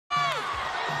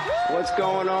What's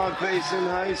going on, Payson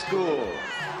High School?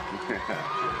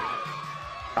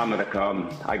 I'm gonna come.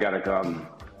 I gotta come.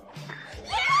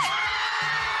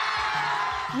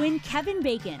 When Kevin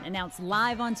Bacon announced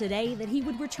live on Today that he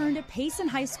would return to Payson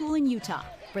High School in Utah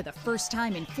for the first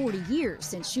time in 40 years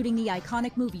since shooting the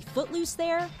iconic movie Footloose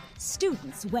there,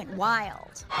 students went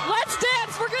wild. Let's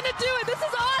dance! We're gonna do it! This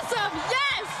is awesome!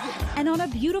 Yes! And on a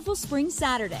beautiful spring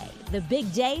Saturday, the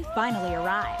big day finally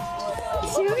arrived.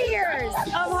 2 years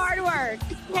of hard work.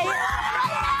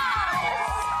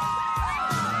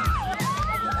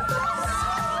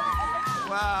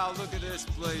 Wow, look at this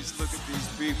place. Look at these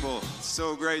people. It's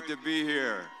so great to be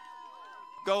here.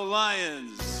 Go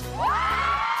Lions!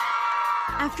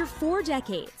 After 4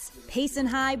 decades, Payson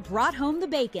High brought home the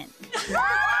bacon.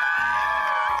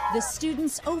 The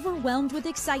students overwhelmed with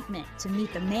excitement to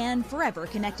meet the man forever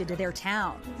connected to their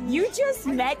town. You just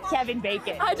met Kevin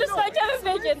Bacon. I just met Kevin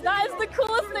Bacon. That is the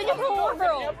coolest thing in the whole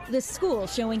world. The school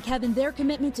showing Kevin their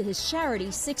commitment to his charity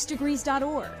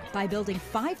 6degrees.org by building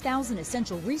 5,000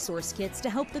 essential resource kits to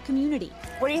help the community.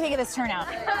 What do you think of this turnout?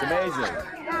 It's amazing.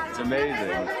 It's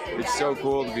amazing. It's so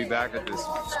cool to be back at this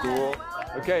school.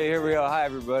 Okay, here we are. Hi,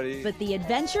 everybody. But the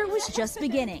adventure was just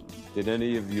beginning. Did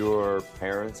any of your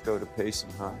parents go to Payson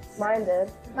High? Mine did.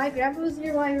 My grandpa was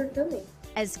here while you were filming.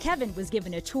 As Kevin was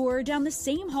given a tour down the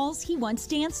same halls he once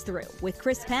danced through with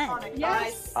Chris Penn.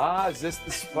 Yes. Ah, is this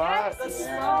the spot? Yes, the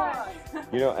spot.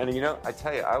 I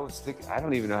tell you, I was thinking, I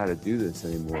don't even know how to do this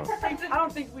anymore. I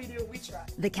don't think we do. We try.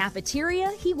 The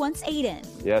cafeteria he once ate in.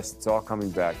 Yes, it's all coming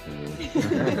back to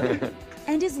me.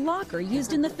 And his locker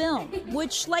used in the film,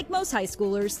 which, like most high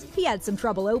schoolers, he had some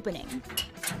trouble opening.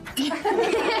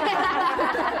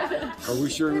 Are we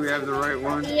sure we have the right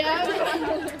one?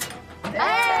 Yeah.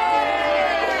 Hey!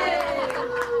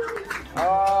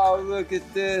 Oh, look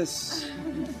at this.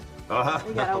 We got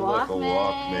a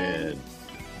Walkman.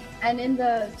 And in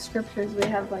the scriptures, we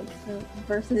have like the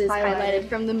verses highlighted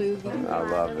from the movie. I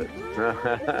love it.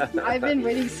 I've been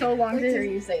waiting so long to hear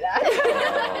you say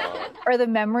that. Are the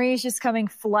memories just coming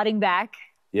flooding back?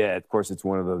 Yeah, of course, it's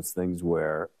one of those things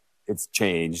where it's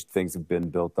changed. Things have been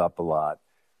built up a lot.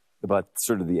 But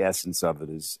sort of the essence of it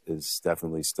is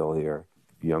definitely still here.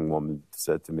 A young woman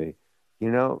said to me, you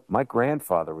know, my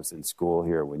grandfather was in school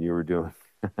here when you were doing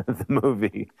the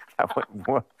movie. I went,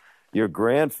 what? Your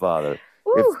grandfather?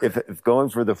 If going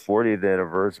for the 40th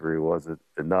anniversary wasn't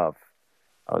enough,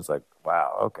 I was like,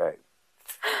 wow, okay.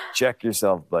 Check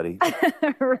yourself, buddy.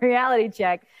 Reality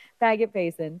check. Back at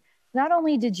Payson. Not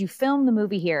only did you film the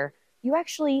movie here, you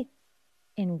actually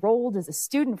enrolled as a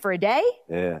student for a day?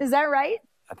 Yeah. Is that right?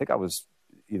 I think I was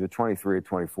either 23 or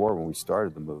 24 when we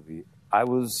started the movie. I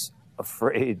was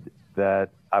afraid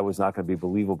that I was not going to be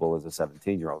believable as a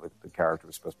 17-year-old. The character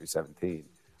was supposed to be 17.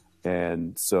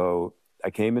 And so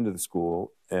I came into the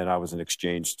school, and I was an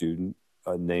exchange student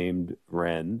named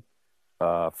Ren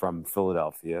from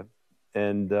Philadelphia.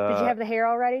 And did you have the hair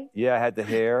already? Yeah, I had the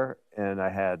hair, and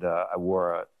I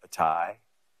wore a tie,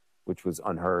 which was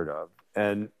unheard of.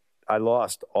 And I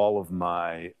lost all of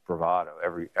my bravado.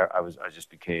 I just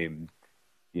became,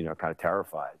 kind of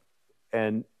terrified.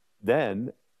 And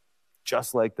then,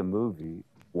 just like the movie,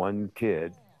 one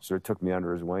kid sort of took me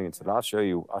under his wing and said, I'll show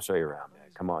you around, man.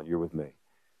 Come on, you're with me.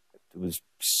 It was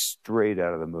straight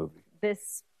out of the movie.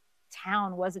 This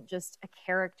town wasn't just a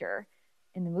character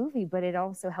in the movie, but it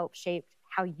also helped shape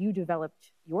how you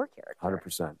developed your character.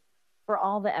 100%. For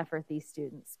all the effort these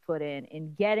students put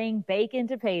in getting Bacon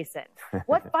to Payson.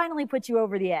 What finally put you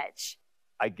over the edge?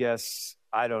 I guess,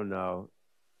 I don't know.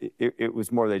 It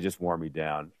was more they just wore me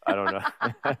down. I don't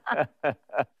know.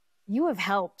 You have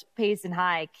helped Payson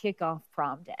High kick off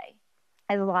prom day.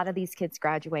 As a lot of these kids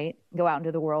graduate and go out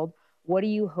into the world, what do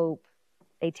you hope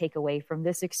they take away from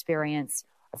this experience?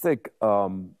 I think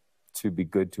to be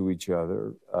good to each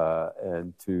other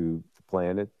and to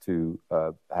plan it, to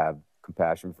have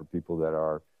compassion for people that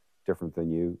are different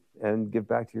than you, and give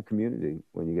back to your community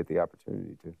when you get the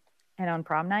opportunity to. And on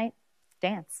prom night,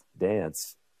 dance.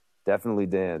 Dance. Definitely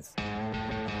dance.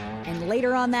 And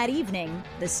later on that evening,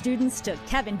 the students took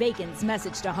Kevin Bacon's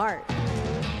message to heart.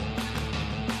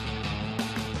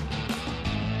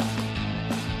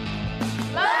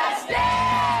 Let's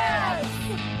dance!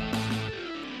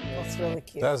 That's really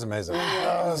cute. That was amazing.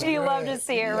 You love to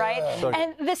see it, right? Yeah.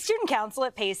 And the student council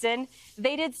at Payson,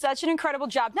 they did such an incredible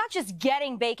job, not just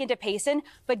getting Bacon to Payson,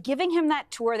 but giving him that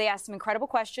tour. They asked him incredible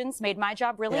questions, made my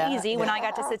job really easy when I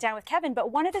got to sit down with Kevin.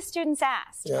 But one of the students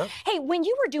asked, hey, when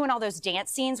you were doing all those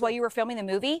dance scenes while you were filming the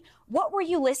movie, what were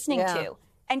you listening to?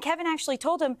 And Kevin actually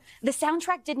told him the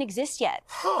soundtrack didn't exist yet.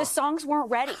 The songs weren't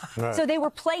ready. Right. So they were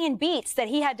playing beats that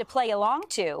he had to play along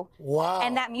to. Wow.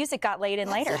 And that music got laid in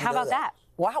later. How about that?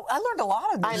 Wow, I learned a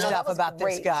lot of new stuff about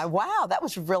this guy. Wow, that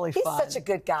was really fun. He's such a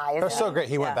good guy. That's so great.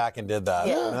 He went back and did that.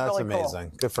 Yeah, That's really amazing.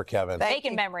 Cool. Good for Kevin.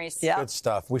 Bacon memories. Yeah. Good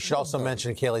stuff. We should also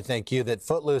mention, Kaylee, thank you, that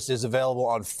Footloose is available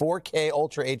on 4K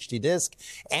Ultra HD disc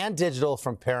and digital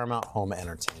from Paramount Home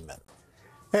Entertainment.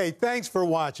 Hey, thanks for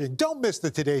watching. Don't miss the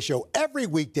Today Show every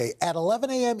weekday at 11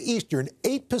 a.m. Eastern,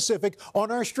 8 Pacific on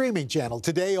our streaming channel,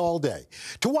 Today All Day.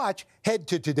 To watch, head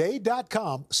to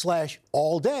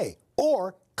today.com/allday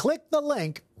or click the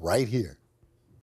link right here.